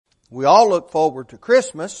We all look forward to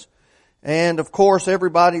Christmas. And of course,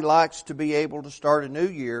 everybody likes to be able to start a new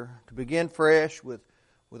year, to begin fresh with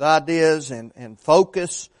ideas and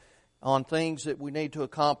focus on things that we need to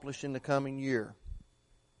accomplish in the coming year.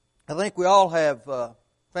 I think we all have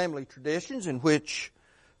family traditions in which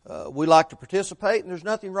we like to participate, and there's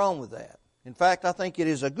nothing wrong with that. In fact, I think it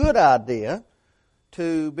is a good idea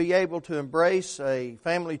to be able to embrace a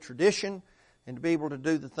family tradition and to be able to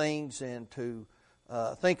do the things and to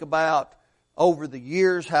think about over the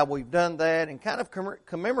years how we've done that and kind of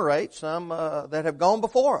commemorate some that have gone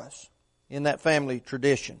before us in that family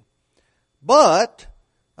tradition. But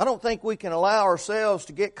I don't think we can allow ourselves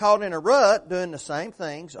to get caught in a rut doing the same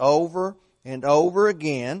things over and over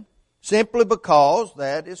again simply because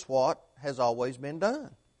that is what has always been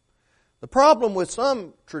done. The problem with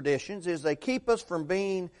some traditions is they keep us from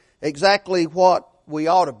being exactly what we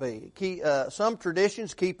ought to be. Some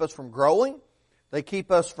traditions keep us from growing. They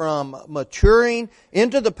keep us from maturing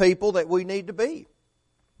into the people that we need to be.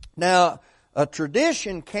 Now, a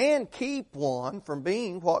tradition can keep one from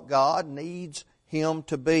being what God needs him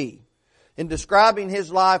to be. In describing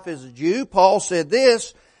his life as a Jew, Paul said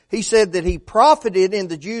this. He said that he profited in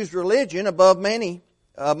the Jews' religion above many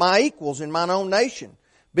my equals in mine own nation,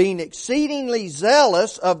 being exceedingly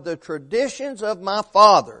zealous of the traditions of my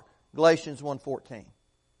father. Galatians 1:14.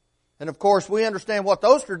 And of course, we understand what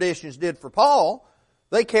those traditions did for Paul.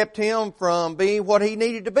 They kept him from being what he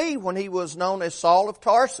needed to be when he was known as Saul of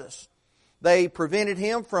Tarsus. They prevented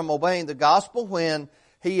him from obeying the gospel when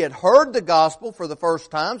he had heard the gospel for the first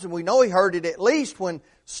times. And we know he heard it at least when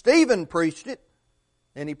Stephen preached it.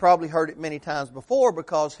 And he probably heard it many times before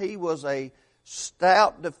because he was a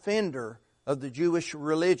stout defender of the Jewish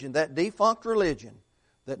religion, that defunct religion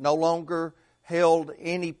that no longer held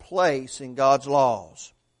any place in God's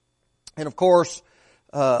laws. And of course,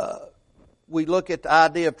 we look at the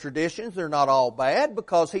idea of traditions. They're not all bad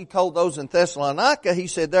because he told those in Thessalonica, he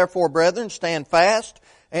said, therefore, brethren, stand fast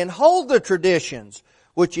and hold the traditions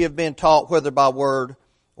which ye have been taught, whether by word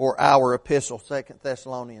or our epistle, 2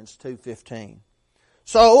 Thessalonians 2:15.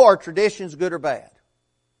 So, are traditions good or bad?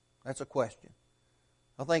 That's a question.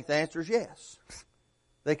 I think the answer is yes.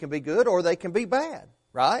 They can be good or they can be bad,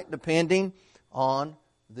 right? Depending on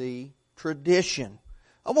the tradition.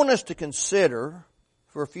 I want us to consider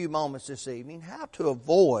for a few moments this evening how to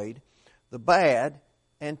avoid the bad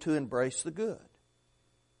and to embrace the good.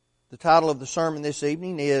 The title of the sermon this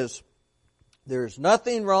evening is, There's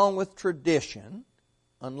Nothing Wrong with Tradition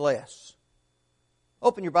Unless.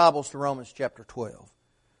 Open your Bibles to Romans chapter 12.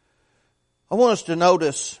 I want us to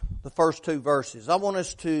notice the first two verses. I want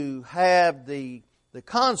us to have the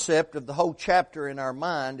concept of the whole chapter in our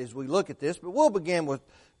mind as we look at this, but we'll begin with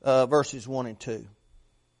verses 1 and 2.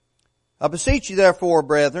 I beseech you therefore,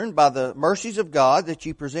 brethren, by the mercies of God, that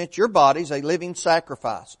ye present your bodies a living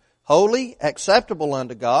sacrifice, holy, acceptable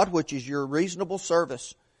unto God, which is your reasonable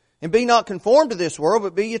service. And be not conformed to this world,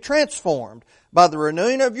 but be ye transformed by the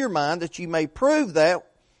renewing of your mind, that ye may prove that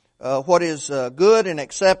what is good and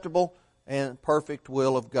acceptable and perfect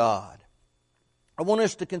will of God. I want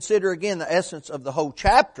us to consider again the essence of the whole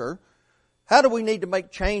chapter. How do we need to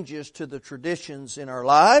make changes to the traditions in our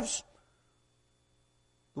lives?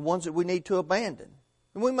 The ones that we need to abandon.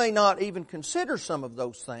 And we may not even consider some of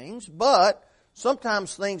those things, but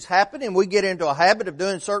sometimes things happen and we get into a habit of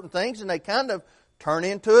doing certain things and they kind of turn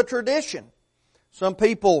into a tradition. Some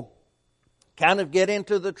people kind of get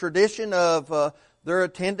into the tradition of their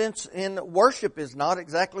attendance in worship is not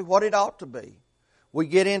exactly what it ought to be. We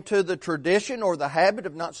get into the tradition or the habit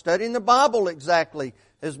of not studying the Bible exactly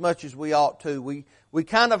as much as we ought to. We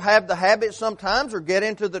kind of have the habit sometimes or get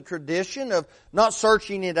into the tradition of not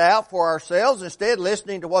searching it out for ourselves, instead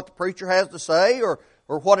listening to what the preacher has to say or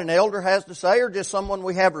what an elder has to say or just someone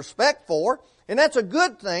we have respect for. And that's a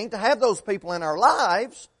good thing to have those people in our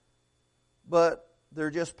lives, but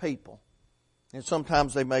they're just people. And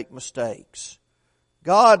sometimes they make mistakes.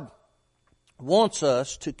 God wants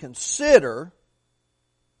us to consider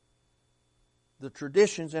the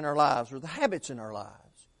traditions in our lives or the habits in our lives.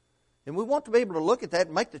 And we want to be able to look at that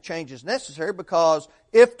and make the changes necessary, because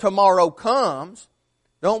if tomorrow comes,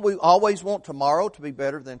 don't we always want tomorrow to be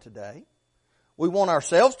better than today? We want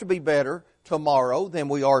ourselves to be better tomorrow than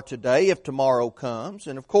we are today if tomorrow comes.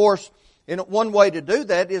 And of course, one way to do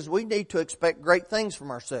that is we need to expect great things from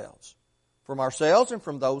ourselves and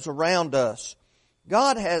from those around us.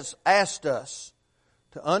 God has asked us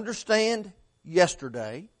to understand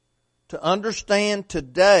yesterday, to understand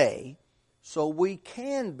today, so we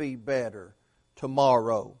can be better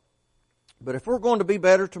tomorrow. But if we're going to be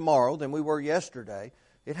better tomorrow than we were yesterday,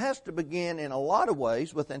 it has to begin in a lot of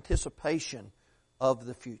ways with anticipation of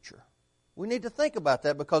the future. We need to think about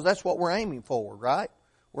that because that's what we're aiming for, right?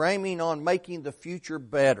 We're aiming on making the future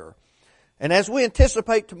better. And as we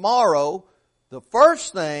anticipate tomorrow, the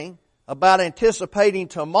first thing about anticipating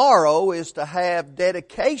tomorrow is to have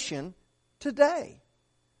dedication today.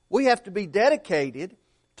 We have to be dedicated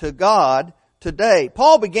to God today.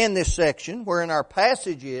 Paul began this section, wherein our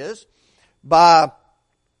passage is, by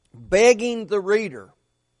begging the reader.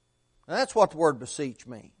 Now, that's what the word beseech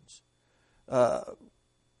means.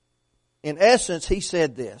 In essence, he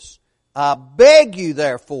said this, I beg you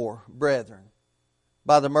therefore, brethren,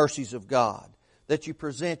 by the mercies of God, that you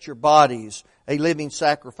present your bodies a living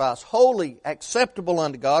sacrifice, holy, acceptable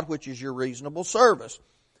unto God, which is your reasonable service.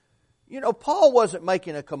 You know, Paul wasn't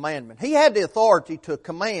making a commandment. He had the authority to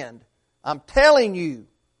command. I'm telling you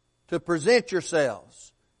to present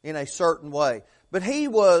yourselves in a certain way. But he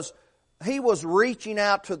was reaching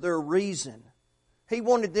out to their reason. He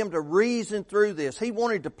wanted them to reason through this. He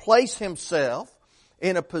wanted to place himself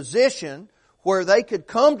in a position where they could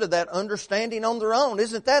come to that understanding on their own.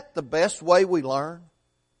 Isn't that the best way we learn?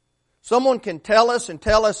 Someone can tell us and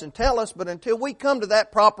tell us and tell us, but until we come to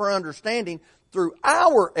that proper understanding through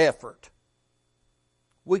our effort,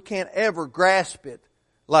 we can't ever grasp it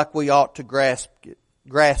like we ought to grasp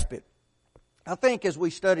it. I think as we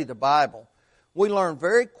study the Bible, we learn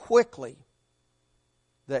very quickly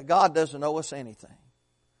that God doesn't owe us anything.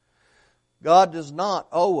 God does not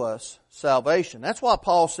owe us salvation. That's why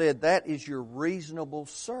Paul said that is your reasonable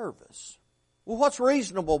service. Well, what's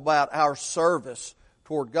reasonable about our service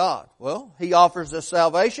toward God? Well, He offers us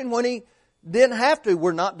salvation when He didn't have to.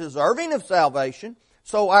 We're not deserving of salvation.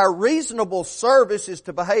 So our reasonable service is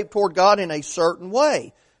to behave toward God in a certain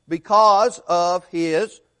way because of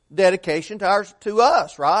His dedication to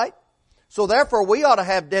us, right? So therefore we ought to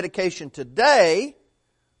have dedication today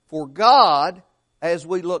for God as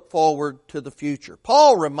we look forward to the future.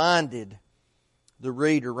 Paul reminded the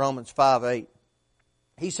reader, Romans 5:8.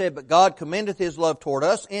 He said, but God commendeth His love toward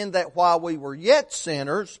us in that while we were yet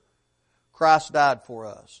sinners, Christ died for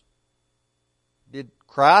us. Did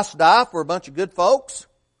Christ die for a bunch of good folks?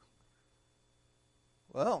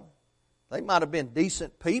 Well, they might have been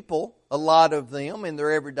decent people, a lot of them in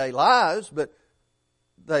their everyday lives, but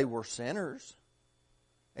they were sinners.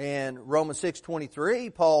 And Romans 6:23,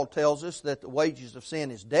 Paul tells us that the wages of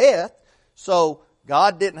sin is death. So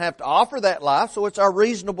God didn't have to offer that life, so it's our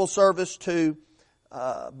reasonable service to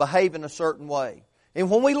behave in a certain way. And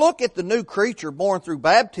when we look at the new creature born through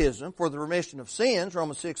baptism for the remission of sins,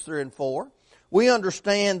 Romans 6:3 and 4, we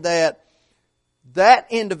understand that that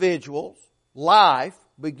individual's life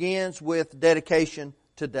begins with dedication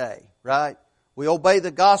today, right? We obey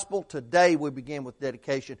the gospel. Today we begin with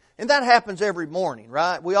dedication. And that happens every morning,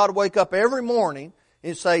 right? We ought to wake up every morning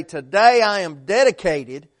and say, today I am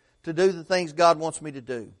dedicated to do the things God wants me to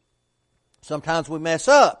do. Sometimes we mess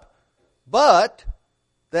up, but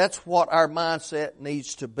that's what our mindset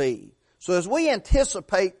needs to be. So as we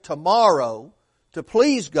anticipate tomorrow to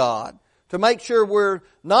please God, to make sure we're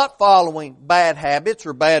not following bad habits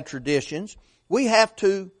or bad traditions, we have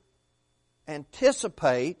to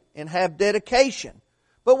anticipate and have dedication.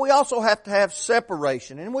 But we also have to have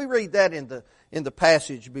separation. And we read that in the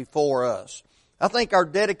passage before us. I think our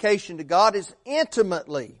dedication to God is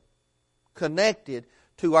intimately connected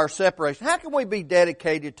to our separation. How can we be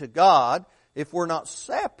dedicated to God if we're not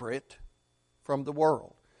separate from the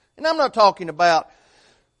world? And I'm not talking about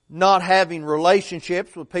not having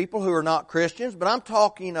relationships with people who are not Christians, but I'm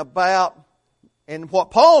talking about, and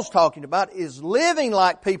what Paul's talking about, is living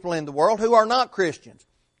like people in the world who are not Christians.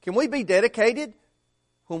 Can we be dedicated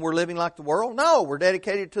when we're living like the world? No, we're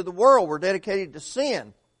dedicated to the world. We're dedicated to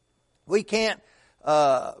sin. We can't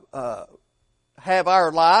have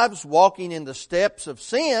our lives walking in the steps of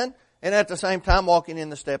sin and at the same time walking in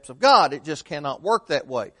the steps of God. It just cannot work that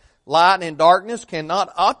way. Light and darkness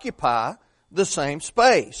cannot occupy the same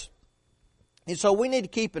space. And so we need to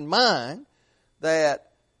keep in mind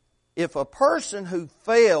that if a person who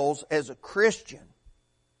fails as a Christian,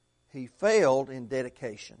 he failed in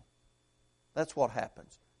dedication. That's what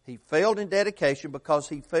happens. He failed in dedication because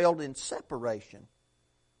he failed in separation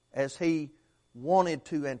as he wanted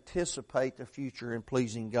to anticipate the future in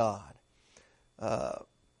pleasing God.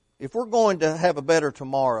 If we're going to have a better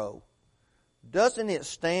tomorrow, doesn't it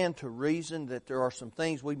stand to reason that there are some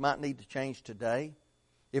things we might need to change today?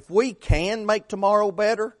 If we can make tomorrow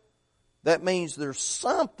better, that means there's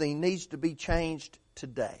something needs to be changed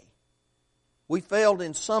today. We failed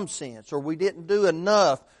in some sense, or we didn't do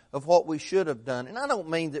enough of what we should have done. And I don't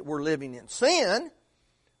mean that we're living in sin.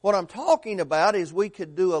 What I'm talking about is we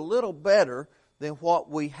could do a little better than what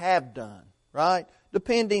we have done, right?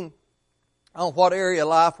 Depending on what area of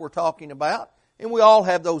life we're talking about. And we all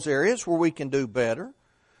have those areas where we can do better.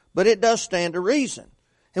 But it does stand to reason.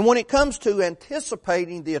 And when it comes to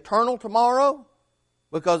anticipating the eternal tomorrow,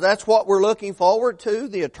 because that's what we're looking forward to,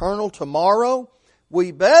 the eternal tomorrow,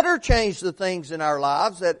 we better change the things in our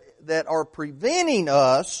lives that are preventing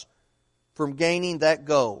us from gaining that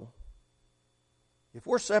goal. If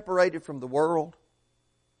we're separated from the world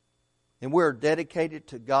and we're dedicated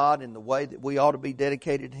to God in the way that we ought to be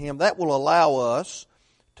dedicated to Him, that will allow us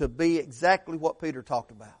to be exactly what Peter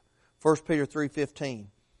talked about. 1 Peter 3:15.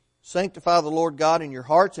 Sanctify the Lord God in your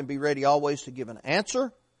hearts and be ready always to give an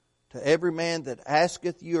answer to every man that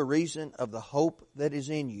asketh you a reason of the hope that is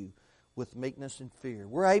in you with meekness and fear.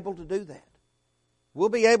 We're able to do that. We'll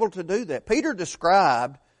be able to do that. Peter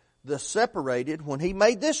described the separated when he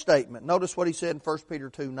made this statement. Notice what he said in 1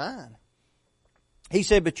 Peter 2:9. He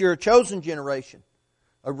said, but you're a chosen generation,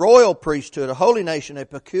 a royal priesthood, a holy nation, a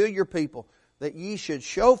peculiar people, that ye should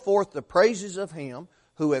show forth the praises of Him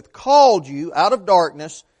who hath called you out of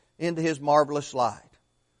darkness into His marvelous light.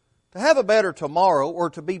 To have a better tomorrow,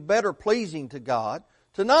 or to be better pleasing to God,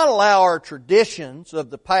 to not allow our traditions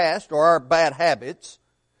of the past or our bad habits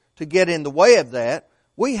to get in the way of that,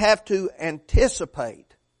 we have to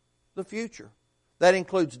anticipate the future. That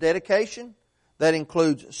includes dedication, that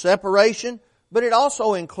includes separation, but it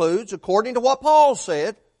also includes, according to what Paul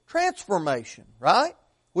said, transformation, right?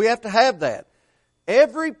 We have to have that.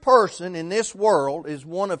 Every person in this world is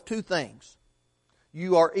one of two things.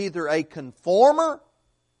 You are either a conformer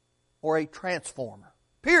or a transformer.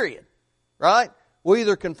 Period. Right? We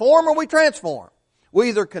either conform or we transform. We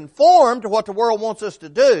either conform to what the world wants us to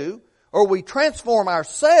do, or we transform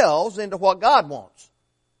ourselves into what God wants.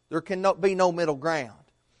 There can be no middle ground.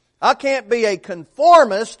 I can't be a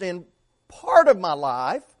conformist in part of my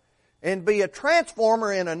life and be a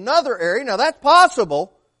transformer in another area. Now that's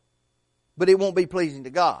possible, but it won't be pleasing to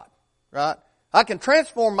God. Right? I can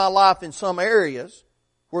transform my life in some areas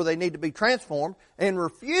where they need to be transformed and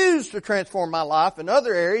refuse to transform my life in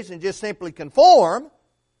other areas and just simply conform,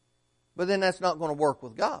 but then that's not going to work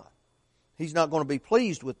with God. He's not going to be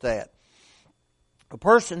pleased with that. A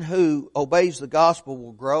person who obeys the gospel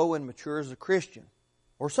will grow and mature as a Christian,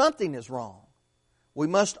 or something is wrong. We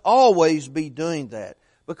must always be doing that,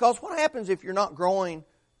 because what happens if you're not growing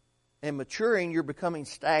and maturing? You're becoming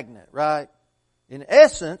stagnant, right? In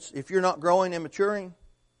essence, if you're not growing and maturing,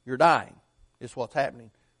 you're dying. Is what's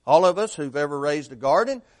happening. All of us who've ever raised a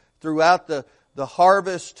garden, throughout the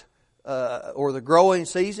harvest or the growing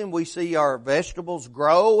season, we see our vegetables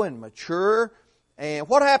grow and mature. And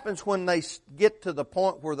what happens when they get to the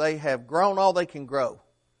point where they have grown all they can grow?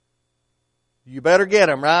 You better get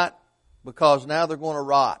them, right? Because now they're going to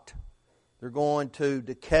rot. They're going to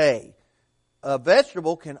decay. A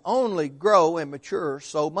vegetable can only grow and mature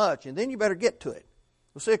so much, and then you better get to it.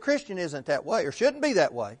 Well, see, a Christian isn't that way, or shouldn't be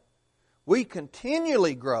that way. We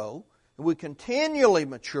continually grow, and we continually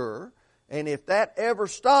mature, and if that ever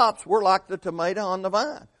stops, we're like the tomato on the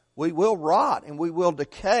vine. We will rot, and we will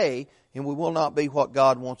decay, and we will not be what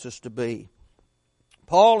God wants us to be.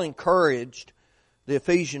 Paul encouraged the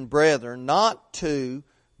Ephesian brethren not to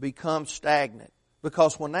become stagnant,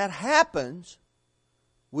 because when that happens,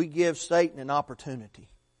 we give Satan an opportunity,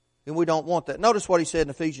 and we don't want that. Notice what he said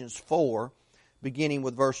in Ephesians 4, beginning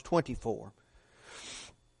with verse 24.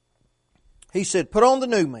 He said, put on the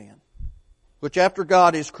new man, which after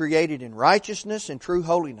God is created in righteousness and true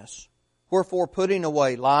holiness. Wherefore, putting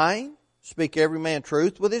away lying, speak every man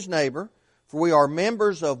truth with his neighbor, for we are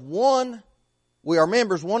members one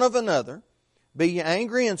of another. Be ye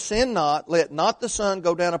angry and sin not. Let not the sun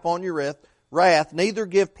go down upon your wrath, neither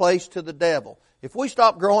give place to the devil. If we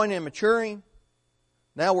stop growing and maturing,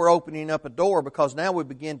 now we're opening up a door, because now we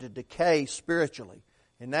begin to decay spiritually.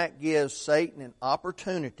 And that gives Satan an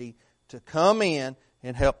opportunity to come in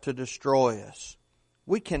and help to destroy us.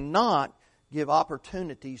 We cannot give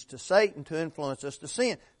opportunities to Satan to influence us to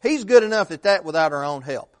sin. He's good enough at that without our own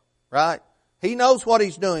help, right? He knows what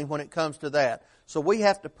he's doing when it comes to that. So we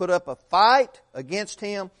have to put up a fight against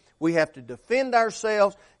him. We have to defend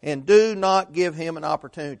ourselves and do not give him an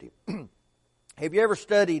opportunity. Have you ever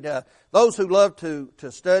studied, those who love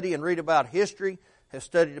to study and read about history have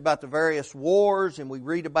studied about the various wars, and we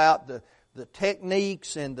read about the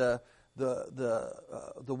techniques and the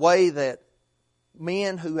way that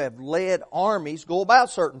men who have led armies go about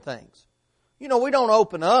certain things. You know, we don't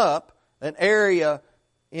open up an area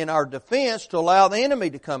in our defense to allow the enemy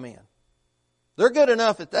to come in. They're good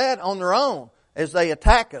enough at that on their own as they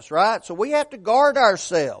attack us, right? So we have to guard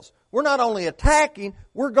ourselves. We're not only attacking,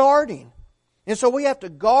 we're guarding. And so we have to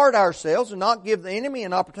guard ourselves and not give the enemy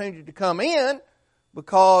an opportunity to come in,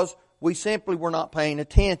 because we simply were not paying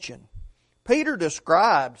attention. Peter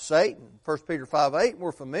described Satan, 1 Peter 5:8, and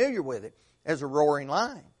we're familiar with it, as a roaring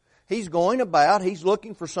lion. He's going about, he's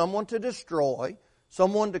looking for someone to destroy,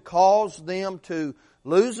 someone to cause them to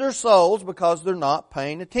lose their souls because they're not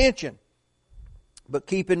paying attention. But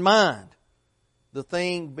keep in mind, the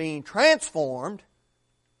thing being transformed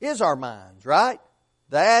is our minds, right?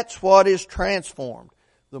 That's what is transformed.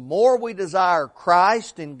 The more we desire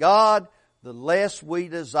Christ and God, the less we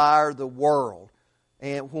desire the world.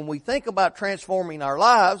 And when we think about transforming our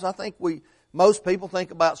lives, I think most people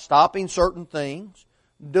think about stopping certain things,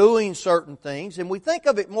 doing certain things, and we think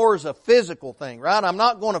of it more as a physical thing, right? I'm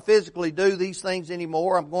not going to physically do these things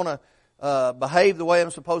anymore. I'm going to behave the way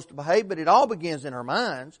I'm supposed to behave, but it all begins in our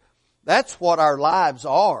minds. That's what our lives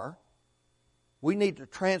are. We need to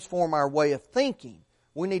transform our way of thinking.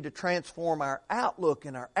 We need to transform our outlook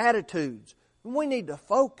and our attitudes. And we need to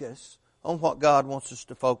focus on what God wants us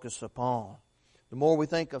to focus upon. The more we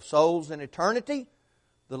think of souls and eternity,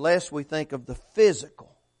 the less we think of the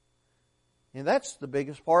physical. And that's the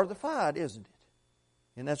biggest part of the fight, isn't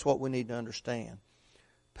it? And that's what we need to understand.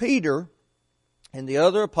 Peter and the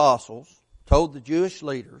other apostles told the Jewish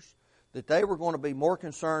leaders that they were going to be more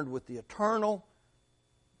concerned with the eternal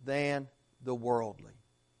than the worldly.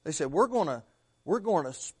 They said, we're going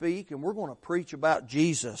to speak and we're going to preach about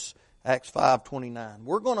Jesus, Acts 5:29.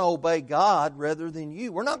 We're going to obey God rather than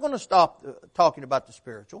you. We're not going to stop talking about the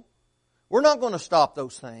spiritual. We're not going to stop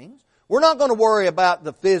those things. We're not going to worry about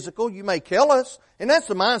the physical. You may kill us. And that's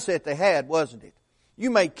the mindset they had, wasn't it? You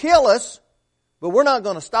may kill us, but we're not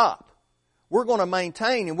going to stop. We're going to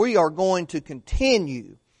maintain and we are going to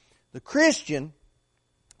continue. The Christian,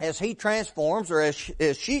 as he transforms or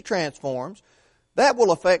as she transforms, that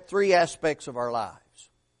will affect three aspects of our lives.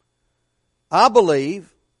 I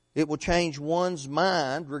believe it will change one's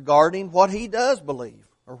mind regarding what he does believe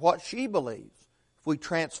or what she believes if we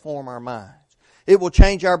transform our minds. It will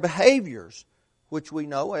change our behaviors, which we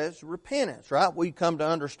know as repentance, right? We come to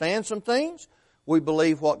understand some things. We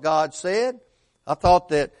believe what God said. I thought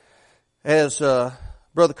that as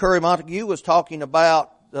Brother Curry Montague was talking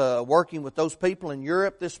about working with those people in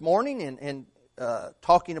Europe this morning and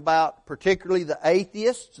talking about particularly the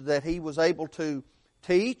atheists that he was able to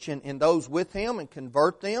teach and those with him and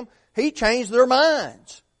convert them, he changed their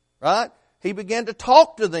minds, right? He began to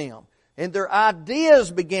talk to them and their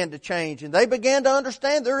ideas began to change and they began to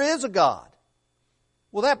understand there is a God.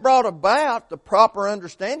 Well, that brought about the proper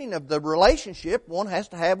understanding of the relationship one has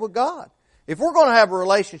to have with God. If we're going to have a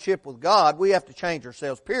relationship with God, we have to change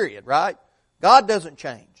ourselves, period, right? God doesn't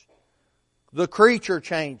change. The creature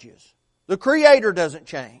changes. The Creator doesn't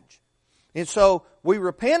change. And so we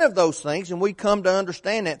repent of those things and we come to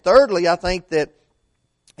understand that. Thirdly, I think that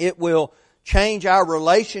it will change our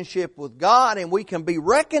relationship with God and we can be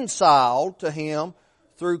reconciled to Him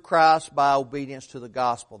through Christ by obedience to the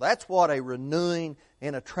gospel. That's what a renewing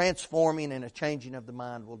and a transforming and a changing of the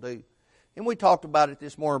mind will do. And we talked about it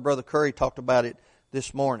this morning. Brother Curry talked about it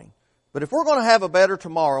this morning. But if we're going to have a better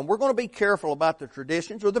tomorrow and we're going to be careful about the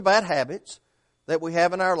traditions or the bad habits that we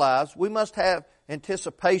have in our lives, we must have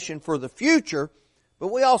anticipation for the future,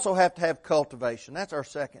 but we also have to have cultivation. That's our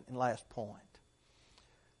second and last point.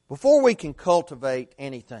 Before we can cultivate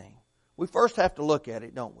anything, we first have to look at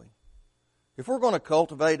it, don't we? If we're going to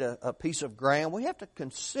cultivate a piece of ground, we have to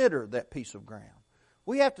consider that piece of ground.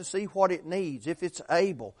 We have to see what it needs, if it's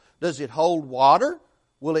able. Does it hold water?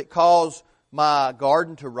 Will it cause my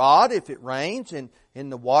garden to rot if it rains and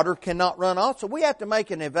the water cannot run off? So we have to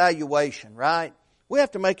make an evaluation, right? We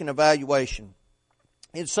have to make an evaluation.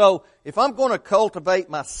 And so if I'm going to cultivate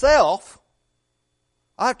myself,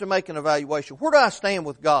 I have to make an evaluation. Where do I stand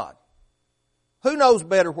with God? Who knows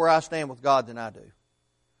better where I stand with God than I do?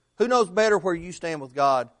 Who knows better where you stand with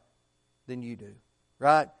God than you do?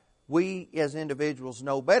 Right? We as individuals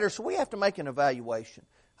know better, so we have to make an evaluation.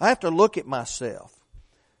 I have to look at myself.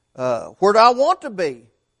 Where do I want to be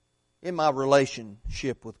in my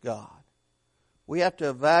relationship with God? We have to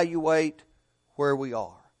evaluate where we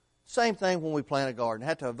are. Same thing when we plant a garden.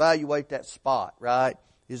 Have to evaluate that spot, right?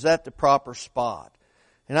 Is that the proper spot?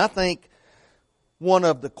 And I think one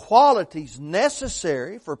of the qualities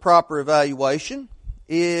necessary for proper evaluation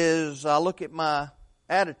is I look at my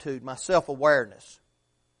attitude, my self-awareness.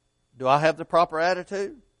 Do I have the proper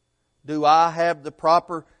attitude? Do I have the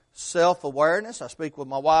proper self-awareness? I speak with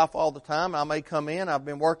my wife all the time. I may come in, I've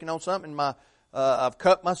been working on something, I've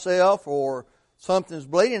cut myself or something's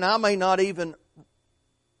bleeding. I may not even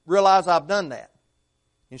realize I've done that.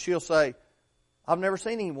 And she'll say, I've never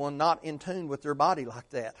seen anyone not in tune with their body like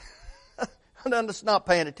that. I'm just not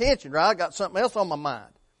paying attention, right? I got something else on my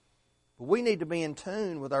mind. But we need to be in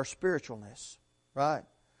tune with our spiritualness, right?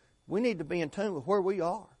 We need to be in tune with where we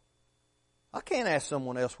are. I can't ask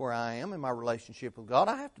someone else where I am in my relationship with God.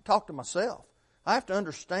 I have to talk to myself. I have to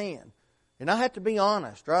understand. And I have to be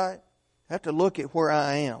honest, right? I have to look at where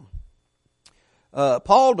I am.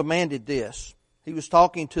 Paul demanded this. He was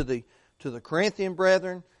talking to the Corinthian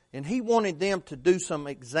brethren, and he wanted them to do some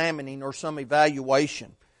examining or some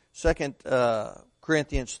evaluation. 2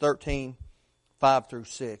 Corinthians 13, 5 through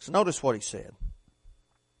 6. Notice what he said.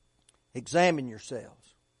 Examine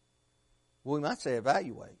yourselves. Well, we might say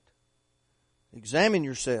evaluate. Examine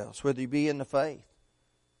yourselves, whether you be in the faith.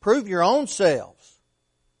 Prove your own selves.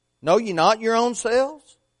 Know ye not your own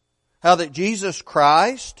selves? How that Jesus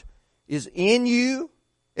Christ is in you,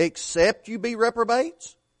 except you be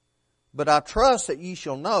reprobates? But I trust that ye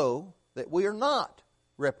shall know that we are not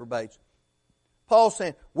reprobates. Paul's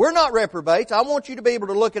saying, we're not reprobates. I want you to be able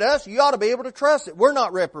to look at us. You ought to be able to trust that we're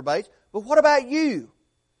not reprobates. But what about you?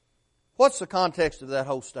 What's the context of that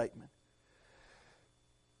whole statement?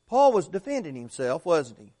 Paul was defending himself,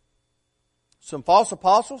 wasn't he? Some false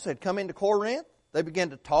apostles had come into Corinth. They began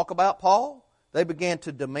to talk about Paul. They began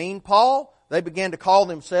to demean Paul. They began to call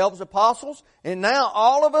themselves apostles. And now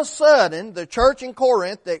all of a sudden, the church in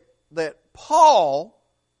Corinth that Paul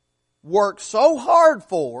worked so hard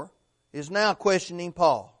for is now questioning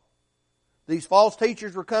Paul. These false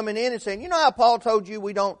teachers were coming in and saying, you know how Paul told you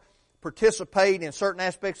we don't participate in certain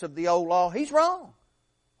aspects of the old law? He's wrong.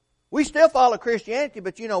 We still follow Christianity,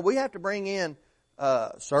 but we have to bring in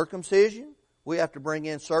circumcision. We have to bring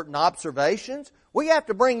in certain observations. We have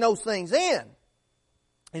to bring those things in.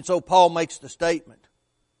 And so Paul makes the statement.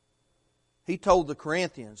 He told the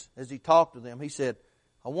Corinthians, as he talked to them, he said,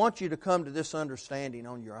 I want you to come to this understanding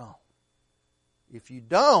on your own. If you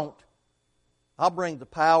don't, I'll bring the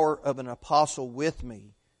power of an apostle with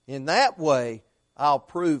me. In that way, I'll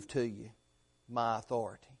prove to you my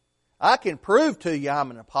authority. I can prove to you I'm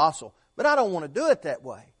an apostle, but I don't want to do it that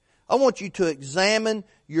way. I want you to examine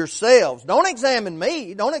yourselves. Don't examine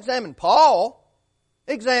me. Don't examine Paul.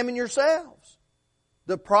 Examine yourselves.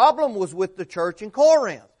 The problem was with the church in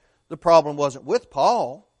Corinth. The problem wasn't with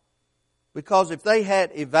Paul. Because if they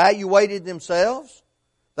had evaluated themselves,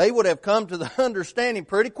 they would have come to the understanding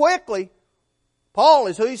pretty quickly. Paul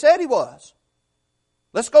is who he said he was.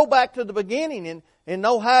 Let's go back to the beginning and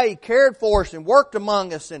know how he cared for us and worked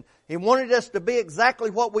among us and wanted us to be exactly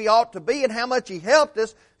what we ought to be and how much he helped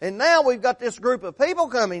us. And now we've got this group of people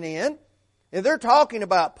coming in and they're talking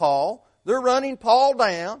about Paul. They're running Paul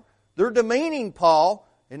down. They're demeaning Paul.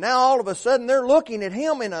 And now all of a sudden they're looking at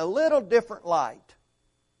him in a little different light.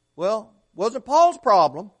 Well, wasn't Paul's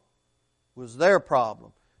problem. It was their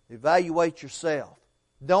problem. Evaluate yourself.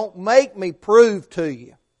 Don't make me prove to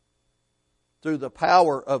you through the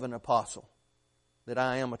power of an apostle that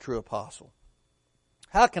I am a true apostle.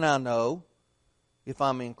 How can I know if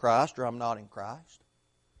I'm in Christ or I'm not in Christ?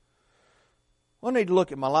 Well, I need to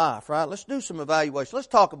look at my life, right? Let's do some evaluation. Let's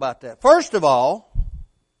talk about that. First of all,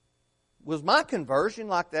 was my conversion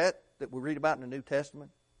like that we read about in the New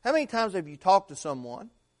Testament? How many times have you talked to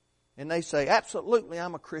someone and they say, absolutely,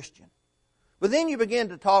 I'm a Christian? But then you begin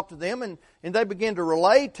to talk to them and they begin to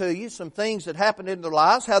relay to you some things that happened in their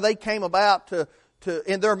lives, how they came about to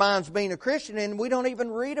in their minds being a Christian, and we don't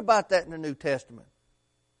even read about that in the New Testament.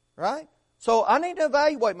 Right? So I need to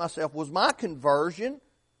evaluate myself. Was my conversion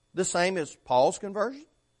the same as Paul's conversion?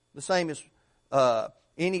 The same as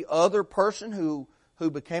any other person who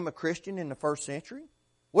became a Christian in the first century?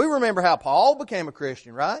 We remember how Paul became a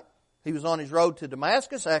Christian, right? He was on his road to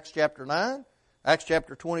Damascus, Acts chapter 9. Acts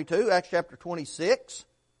chapter 22, Acts chapter 26.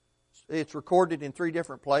 It's recorded in 3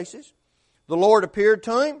 different places. The Lord appeared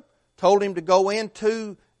to him, told him to go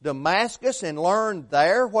into Damascus and learn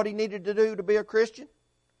there what he needed to do to be a Christian.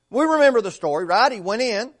 We remember the story, right? He went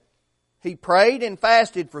in, he prayed and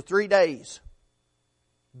fasted for 3 days,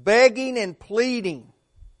 begging and pleading.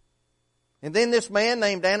 And then this man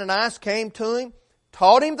named Ananias came to him,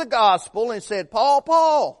 taught him the gospel and said, Paul,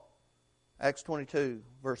 Paul. Acts 22,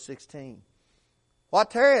 verse 16. What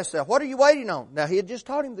tarriest thou? What are you waiting on? Now he had just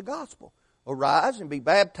taught him the gospel. Arise and be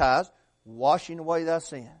baptized, washing away thy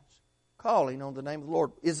sins, calling on the name of the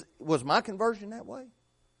Lord. Was my conversion that way?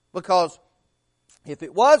 Because if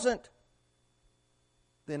it wasn't,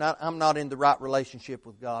 then I'm not in the right relationship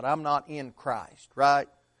with God. I'm not in Christ, right?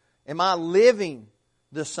 Am I living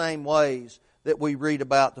the same ways that we read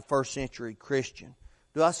about the first century Christian?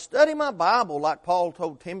 Do I study my Bible like Paul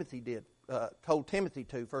told Timothy to, 1 Timothy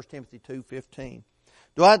 2:15?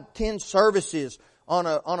 Do I attend services on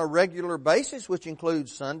a regular basis, which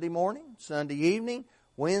includes Sunday morning, Sunday evening,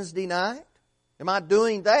 Wednesday night? Am I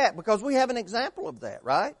doing that? Because we have an example of that,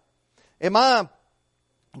 right? Am I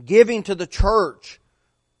giving to the church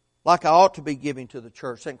like I ought to be giving to the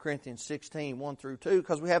church? 2 Corinthians 16, 1 through 2,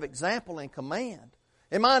 because we have example and command.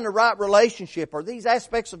 Am I in the right relationship? Are these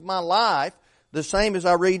aspects of my life the same as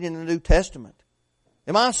I read in the New Testament?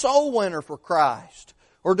 Am I a soul winner for Christ?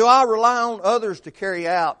 Or do I rely on others to carry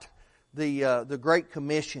out the Great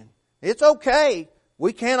Commission? It's okay.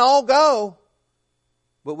 We can't all go,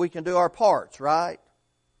 but we can do our parts, right?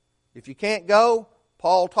 If you can't go,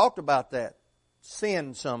 Paul talked about that.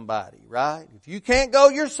 Send somebody, right? If you can't go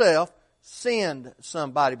yourself, send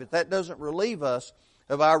somebody. But that doesn't relieve us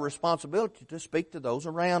of our responsibility to speak to those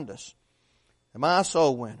around us. Am I a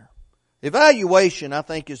soul winner? Evaluation, I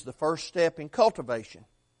think, is the first step in cultivation.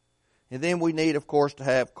 And then we need, of course, to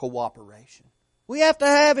have cooperation. We have to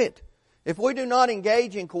have it. If we do not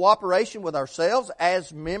engage in cooperation with ourselves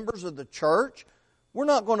as members of the church, we're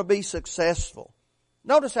not going to be successful.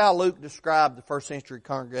 Notice how Luke described the first century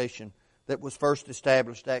congregation that was first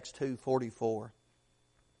established, Acts 2:44.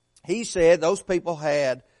 He said those people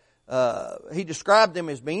had, he described them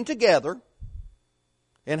as being together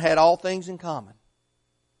and had all things in common.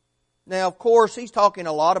 Now, of course, he's talking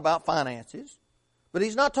a lot about finances, but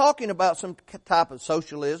he's not talking about some type of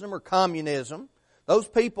socialism or communism. Those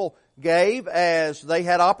people gave as they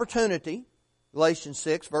had opportunity, Galatians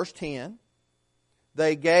 6, verse 10.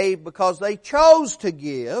 They gave because they chose to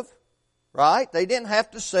give, right? They didn't have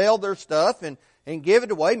to sell their stuff and give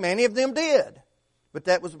it away. Many of them did. But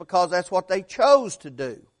that was because that's what they chose to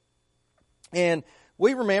do. And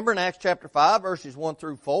we remember in Acts chapter 5, verses 1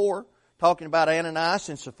 through 4, talking about Ananias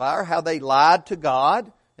and Sapphira, how they lied to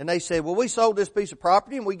God. And they said, well, we sold this piece of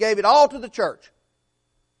property and we gave it all to the church.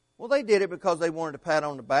 Well, they did it because they wanted a pat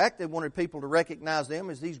on the back. They wanted people to recognize them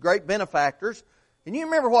as these great benefactors. And you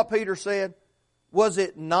remember what Peter said? Was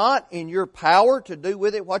it not in your power to do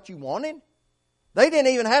with it what you wanted? They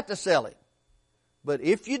didn't even have to sell it. But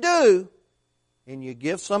if you do, and you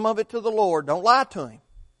give some of it to the Lord, don't lie to Him.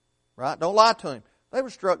 Right? Don't lie to Him. They were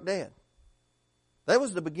struck dead. That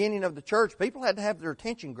was the beginning of the church. People had to have their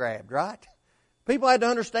attention grabbed, right? People had to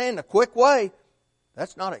understand a quick way.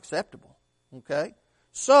 That's not acceptable. Okay?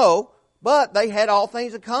 So, but they had all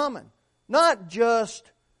things in common. Not just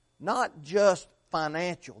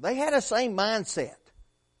financial. They had the same mindset.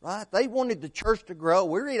 Right? They wanted the church to grow.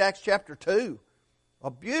 We read Acts chapter 2.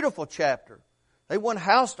 A beautiful chapter. They went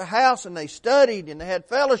house to house and they studied and they had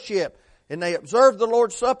fellowship and they observed the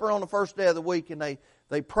Lord's Supper on the first day of the week and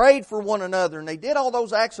they prayed for one another and they did all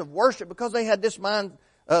those acts of worship because they had this same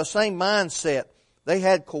mindset. They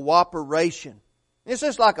had cooperation. It's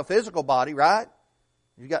just like a physical body, right?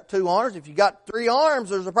 You got 2 arms. If you got 3 arms,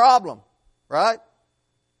 there's a problem, right?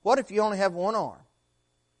 What if you only have 1 arm?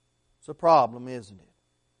 It's a problem, isn't it?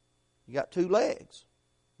 You got 2 legs.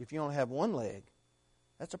 If you only have 1 leg,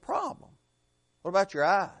 that's a problem. What about your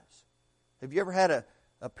eyes? Have you ever had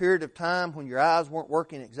a period of time when your eyes weren't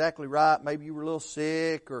working exactly right? Maybe you were a little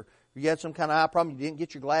sick or you had some kind of eye problem. You didn't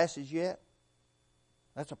get your glasses yet?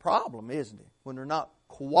 That's a problem, isn't it? When they're not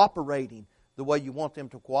cooperating the way you want them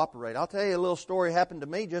to cooperate. I'll tell you a little story happened to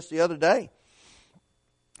me just the other day.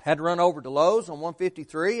 Had to run over to Lowe's on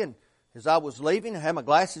 153, and as I was leaving, I had my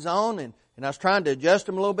glasses on, and I was trying to adjust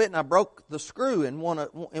them a little bit, and I broke the screw in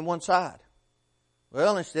one side.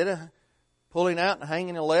 Well, instead of pulling out and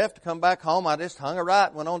hanging a left to come back home, I just hung a right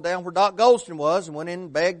and went on down where Doc Goldston was and went in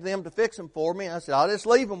and begged them to fix them for me. I said, I'll just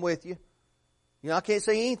leave them with you. I can't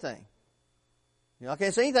see anything. I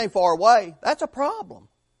can't see anything far away. That's a problem,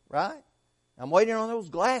 right? I'm waiting on those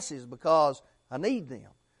glasses because I need them.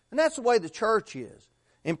 And that's the way the church is.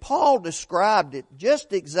 And Paul described it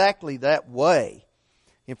just exactly that way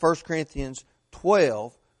in 1 Corinthians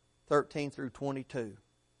 12, 13 through 22.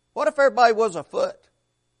 What if everybody was a foot?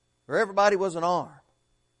 Or everybody was an arm?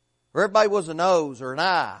 Or everybody was a nose or an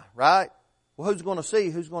eye, right? Well, who's going to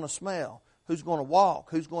see? Who's going to smell? Who's going to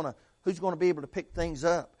walk? Who's going to be able to pick things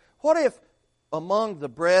up? What if among the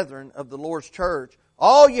brethren of the Lord's church,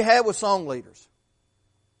 all you had was song leaders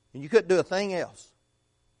and you couldn't do a thing else?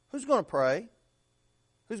 Who's going to pray?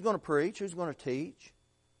 Who's going to preach? Who's going to teach?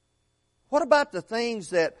 What about the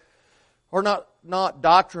things that are not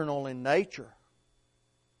doctrinal in nature?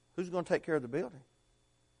 Who's going to take care of the building?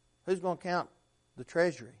 Who's going to count the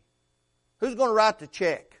treasury? Who's going to write the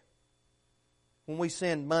check when we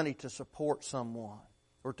send money to support someone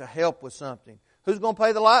or to help with something? Who's going to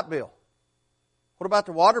pay the light bill? What about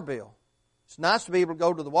the water bill? It's nice to be able to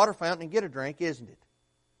go to the water fountain and get a drink, isn't it?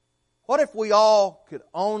 What if we all could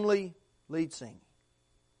only lead singing?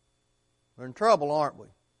 We're in trouble, aren't we?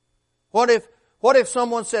 What if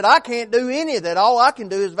someone said, I can't do any of that, all I can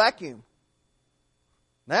do is vacuum?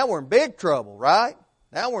 Now we're in big trouble, right?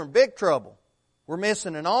 Now we're in big trouble. We're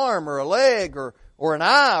missing an arm or a leg or an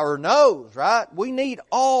eye or a nose, right? We need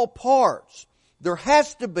all parts. There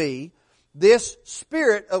has to be this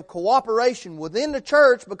spirit of cooperation within the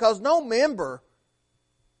church because no member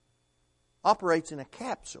operates in a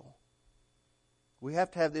capsule. We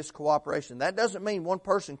have to have this cooperation. That doesn't mean one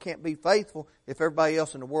person can't be faithful if everybody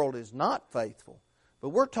else in the world is not faithful. But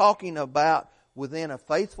we're talking about within a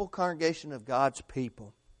faithful congregation of God's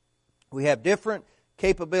people. We have different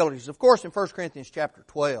capabilities. Of course, in 1 Corinthians chapter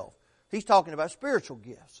 12, he's talking about spiritual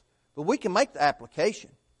gifts. But we can make the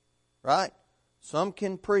application, right? Some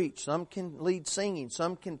can preach, some can lead singing,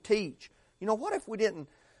 some can teach. You know, what if we didn't,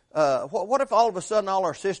 what if all of a sudden all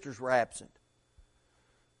our sisters were absent?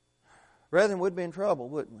 Brethren, we'd be in trouble,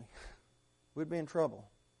 wouldn't we? We'd be in trouble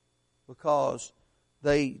because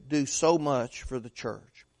they do so much for the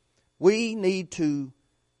church. We need to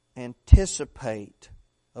anticipate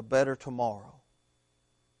a better tomorrow.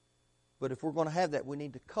 But if we're going to have that, we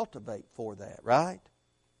need to cultivate for that, right?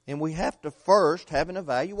 And we have to first have an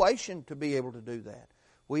evaluation to be able to do that.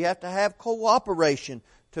 We have to have cooperation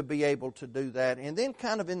to be able to do that. And then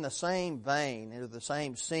kind of in the same vein, in the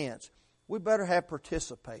same sense, we better have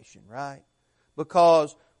participation, right?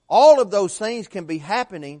 Because all of those things can be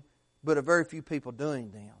happening, but a very few people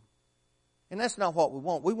doing them. And that's not what we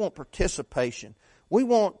want. We want participation. We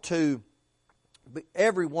want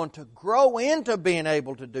everyone to grow into being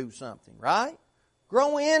able to do something, right?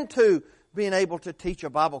 Grow into being able to teach a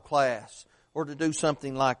Bible class or to do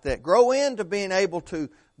something like that. Grow into being able to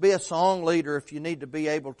be a song leader if you need to be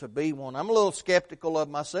able to be one. I'm a little skeptical of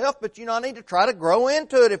myself, but I need to try to grow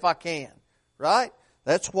into it if I can, right?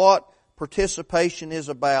 That's what participation is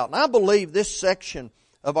about. And I believe this section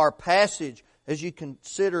of our passage, as you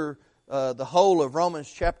consider the whole of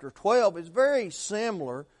Romans chapter 12, is very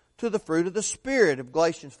similar to the fruit of the Spirit of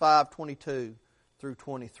Galatians 5:22 through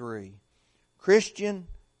 23. Christian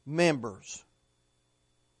members.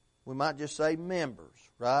 We might just say members,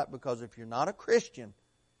 right? Because if you're not a Christian,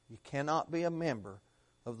 you cannot be a member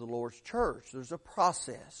of the Lord's church. There's a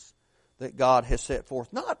process that God has set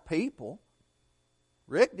forth. Not people.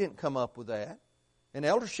 Rick didn't come up with that. An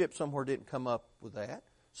eldership somewhere didn't come up with that.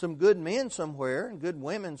 Some good men somewhere and good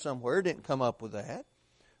women somewhere didn't come up with that.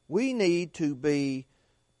 We need to be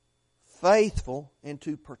faithful and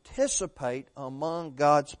to participate among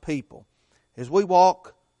God's people. As we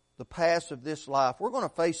walk the paths of this life, we're going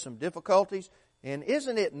to face some difficulties. And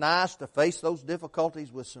isn't it nice to face those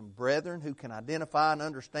difficulties with some brethren who can identify and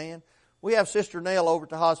understand? We have Sister Nell over at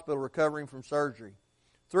the hospital recovering from surgery.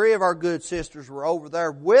 3 of our good sisters were over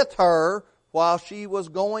there with her while she was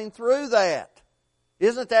going through that.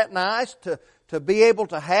 Isn't that nice to be able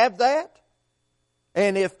to have that?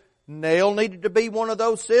 And if Nell needed to be one of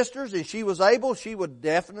those sisters and she was able, she would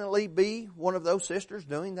definitely be one of those sisters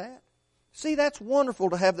doing that. See, that's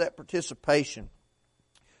wonderful to have that participation.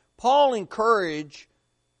 Paul encouraged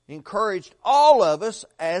all of us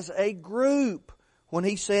as a group when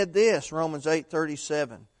he said this, Romans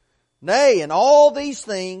 8:37. Nay, in all these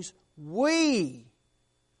things we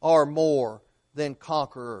are more than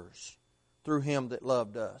conquerors through Him that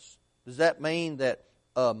loved us. Does that mean that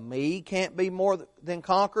me can't be more than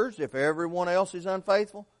conquerors if everyone else is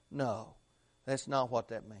unfaithful? No, that's not what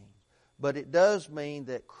that means. But it does mean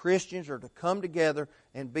that Christians are to come together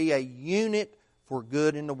and be a unit for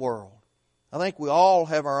good in the world. I think we all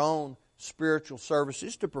have our own spiritual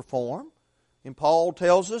services to perform. And Paul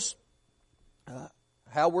tells us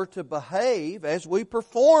how we're to behave as we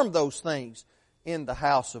perform those things in the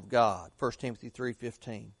house of God. 1 Timothy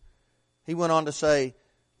 3:15. He went on to say,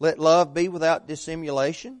 let love be without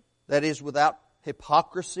dissimulation, that is, without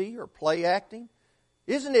hypocrisy or play acting.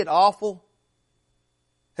 Isn't it awful?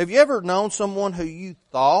 Have you ever known someone who you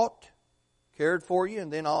thought cared for you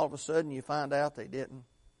and then all of a sudden you find out they didn't?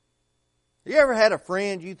 Have you ever had a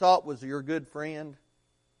friend you thought was your good friend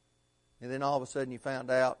and then all of a sudden you found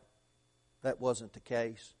out that wasn't the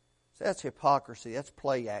case? So that's hypocrisy. That's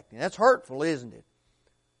play acting. That's hurtful, isn't it?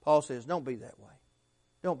 Paul says, don't be that way.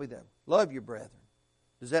 Don't be that way. Love your brethren.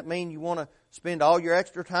 Does that mean you want to spend all your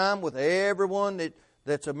extra time with everyone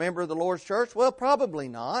that's a member of the Lord's church? Well, probably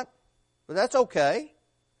not. But that's okay.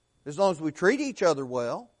 As long as we treat each other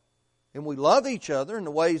well and we love each other in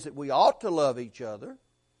the ways that we ought to love each other.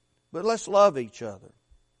 But let's love each other.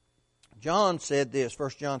 John said this,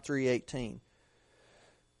 1 John 3:18.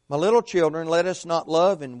 My little children, let us not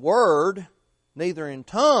love in word, neither in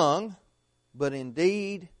tongue, but in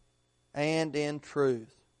deed and in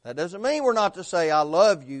truth. That doesn't mean we're not to say, I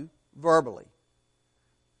love you, verbally.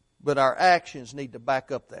 But our actions need to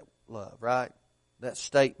back up that love, right? That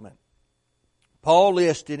statement. Paul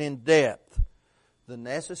listed in depth the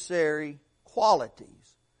necessary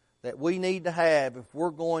qualities that we need to have if we're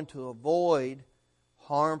going to avoid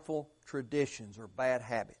harmful traditions or bad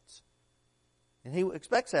habits. And He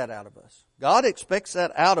expects that out of us. God expects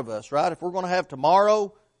that out of us, right? If we're going to have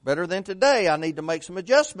tomorrow better than today, I need to make some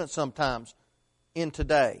adjustments sometimes in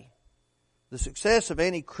today. The success of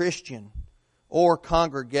any Christian or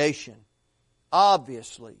congregation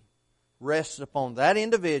obviously rests upon that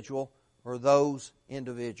individual or those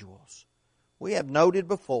individuals. We have noted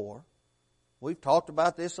before, we've talked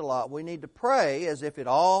about this a lot, we need to pray as if it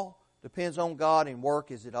all depends on God and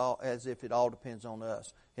work as if it all depends on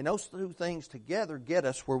us. And those two things together get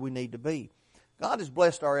us where we need to be. God has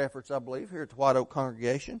blessed our efforts, I believe, here at the White Oak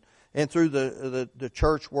congregation and through the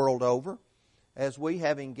church world over as we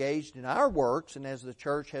have engaged in our works and as the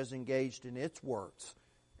church has engaged in its works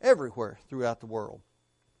everywhere throughout the world.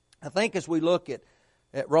 I think as we look at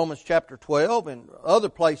Romans chapter 12 and other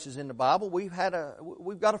places in the Bible, we've got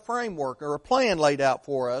a framework or a plan laid out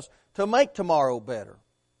for us to make tomorrow better.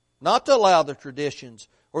 Not to allow the traditions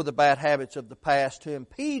or the bad habits of the past to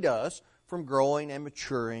impede us from growing and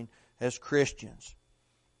maturing as Christians.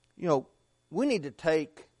 You know, we need to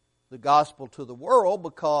take the gospel to the world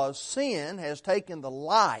because sin has taken the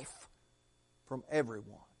life from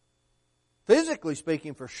everyone. Physically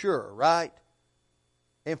speaking, for sure, right?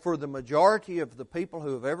 And for the majority of the people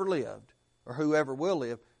who have ever lived, or whoever will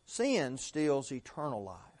live, sin steals eternal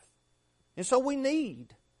life. And so we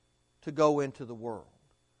need to go into the world.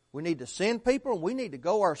 We need to send people, and we need to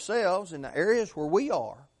go ourselves in the areas where we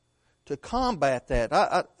are to combat that.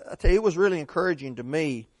 I tell you, it was really encouraging to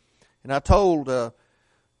me. And I told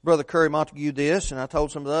Brother Curry Montague this, and I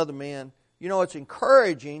told some of the other men, you know, it's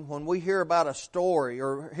encouraging when we hear about a story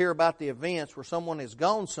or hear about the events where someone has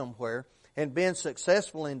gone somewhere and been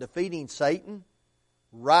successful in defeating Satan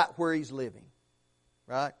right where he's living.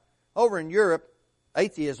 Right? Over in Europe,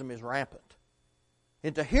 atheism is rampant.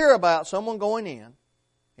 And to hear about someone going in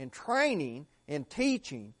and training and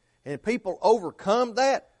teaching and people overcome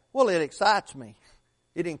that, well, it excites me.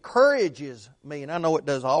 It encourages me, and I know it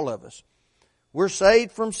does all of us. We're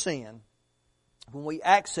saved from sin when we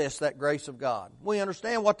access that grace of God. We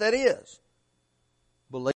understand what that is. Believe